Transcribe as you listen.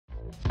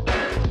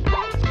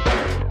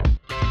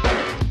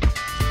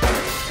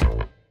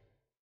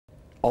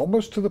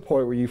Almost to the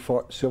point where you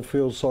still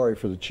feel sorry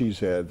for the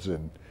cheeseheads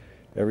and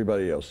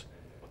everybody else.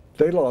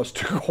 They lost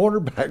 2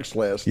 cornerbacks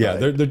last night. Yeah,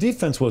 their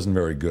defense wasn't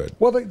very good.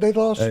 Well, they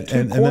lost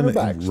 2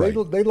 cornerbacks.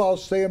 Right. They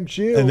lost Sam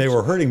Shields. And they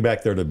were hurting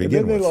back there to begin with.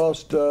 And then they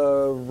lost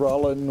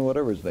Rollin,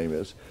 whatever his name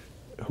is,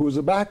 who was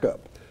a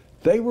backup.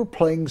 They were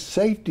playing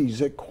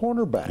safeties at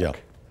cornerback. Yeah.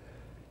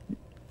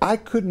 I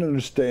couldn't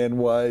understand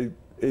why,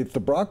 if the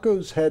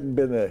Broncos hadn't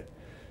been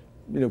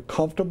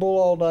comfortable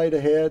all night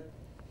ahead,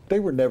 they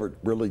were never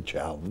really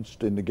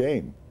challenged in the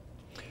game.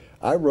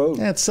 I wrote.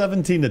 At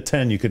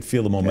 17-10, you could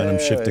feel the momentum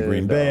shift to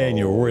Green Bay, and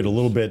you were worried a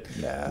little bit.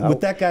 With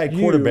that guy at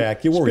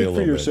quarterback, you worry a little bit.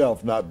 Speak for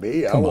yourself, not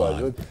me. Come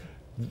on.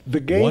 The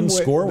game one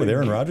score with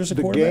Aaron Rodgers at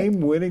quarterback? The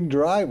game-winning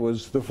drive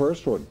was the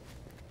first one.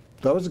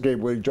 That was a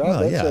game-winning drive.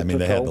 Well, yeah, I mean,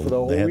 they had the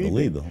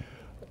lead,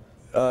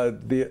 though.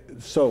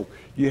 So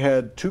you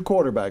had 2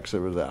 quarterbacks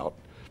that was out.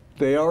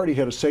 They already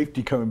had a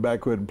safety coming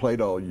back who hadn't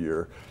played all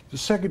year. The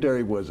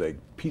secondary was a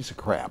piece of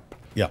crap.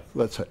 Yeah.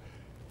 Let's say.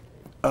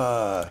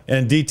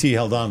 And DT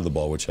held on to the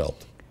ball, which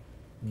helped.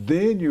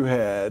 Then you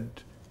had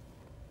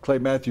Clay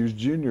Matthews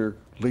Jr.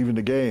 leaving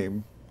the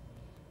game,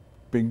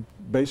 being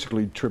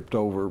basically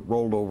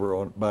rolled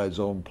over by his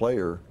own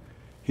player.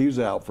 He was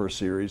out for a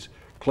series.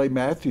 Clay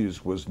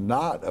Matthews was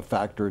not a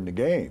factor in the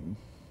game.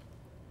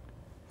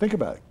 Think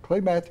about it. Clay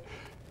Matthews.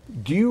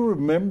 Do you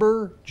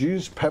remember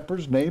Juice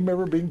Pepper's name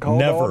ever being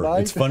called all night? Never.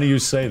 It's funny you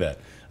say that.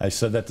 I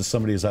said that to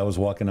somebody as I was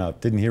walking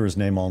out. Didn't hear his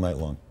name all night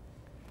long.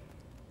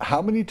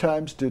 How many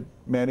times did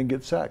Manning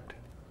get sacked?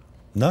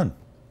 None.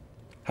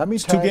 How many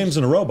it's times, 2 games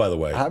in a row, by the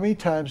way. How many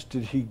times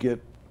did he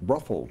get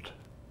ruffled?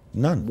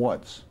 None.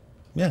 Once.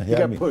 Yeah, He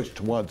got pushed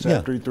once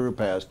after he threw a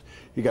pass.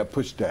 He got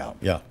pushed down.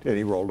 Yeah. And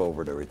he rolled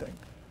over and everything.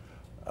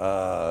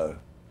 The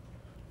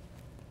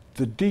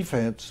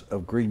defense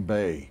of Green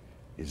Bay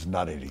is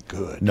not any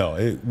good. No,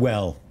 it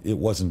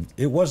wasn't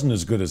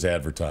as good as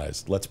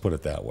advertised. Let's put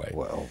it that way.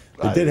 Well,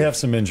 it did have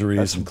some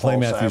injuries, and Clay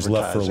Matthews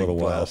left for a little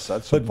while.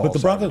 But the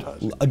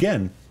Broncos,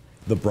 again,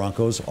 the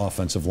Broncos'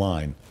 offensive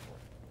line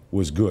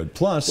was good.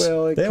 Plus,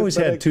 they always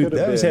had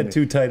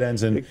 2 tight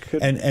ends,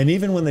 and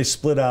even when they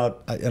split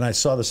out, and I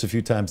saw this a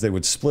few times, they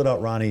would split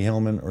out Ronnie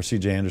Hillman or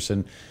C.J.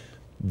 Anderson.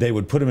 They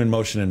would put him in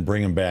motion and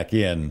bring him back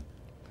in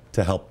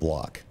to help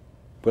block.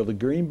 Will the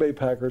Green Bay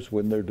Packers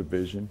win their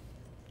division?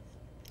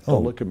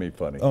 Don't look at me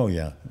funny. Oh,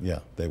 yeah,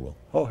 they will.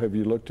 Oh, have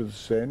you looked at the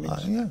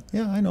standings?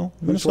 Yeah, I know.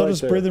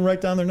 Minnesota's breathing right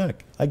down their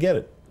neck. I get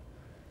it.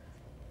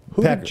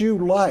 Who did you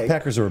like?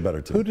 Packers are a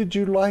better team. Who did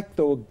you like,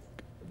 though,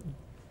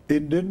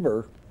 in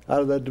Denver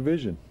out of that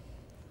division?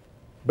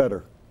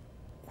 Better.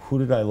 Who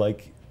did I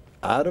like?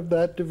 Out of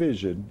that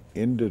division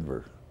in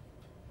Denver.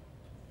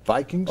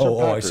 Vikings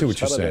or Packers? Oh, I see what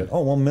you're saying.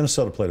 Oh, well,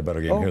 Minnesota played a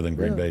better game here than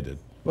Green Bay did.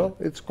 Well,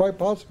 it's quite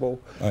possible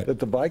that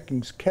the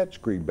Vikings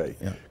catch Green Bay.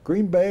 Yeah.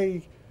 Green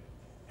Bay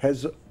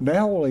has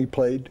now only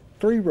played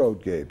 3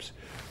 road games.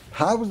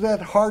 How was that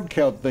hard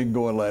count thing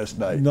going last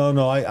night?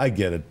 No, I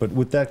get it. But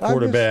with that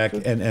quarterback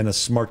and a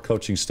smart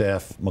coaching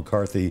staff,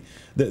 McCarthy,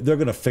 they're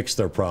going to fix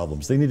their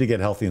problems. They need to get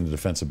healthy in the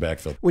defensive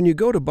backfield. When you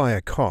go to buy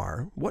a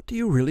car, what do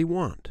you really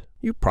want?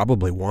 You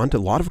probably want a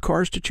lot of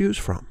cars to choose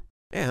from.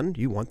 And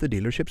you want the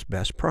dealership's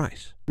best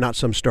price. Not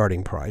some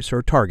starting price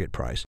or target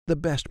price, the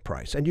best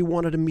price. And you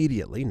want it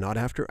immediately, not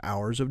after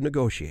hours of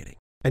negotiating.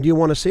 And you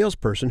want a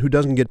salesperson who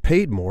doesn't get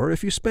paid more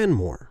if you spend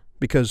more.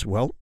 Because,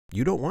 well,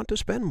 you don't want to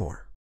spend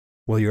more.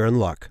 Well, you're in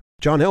luck.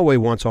 John Elway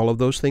wants all of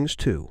those things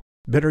too.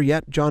 Better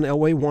yet, John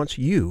Elway wants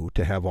you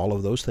to have all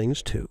of those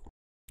things too.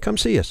 Come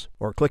see us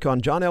or click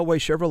on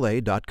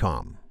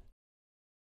johnelwaychevrolet.com.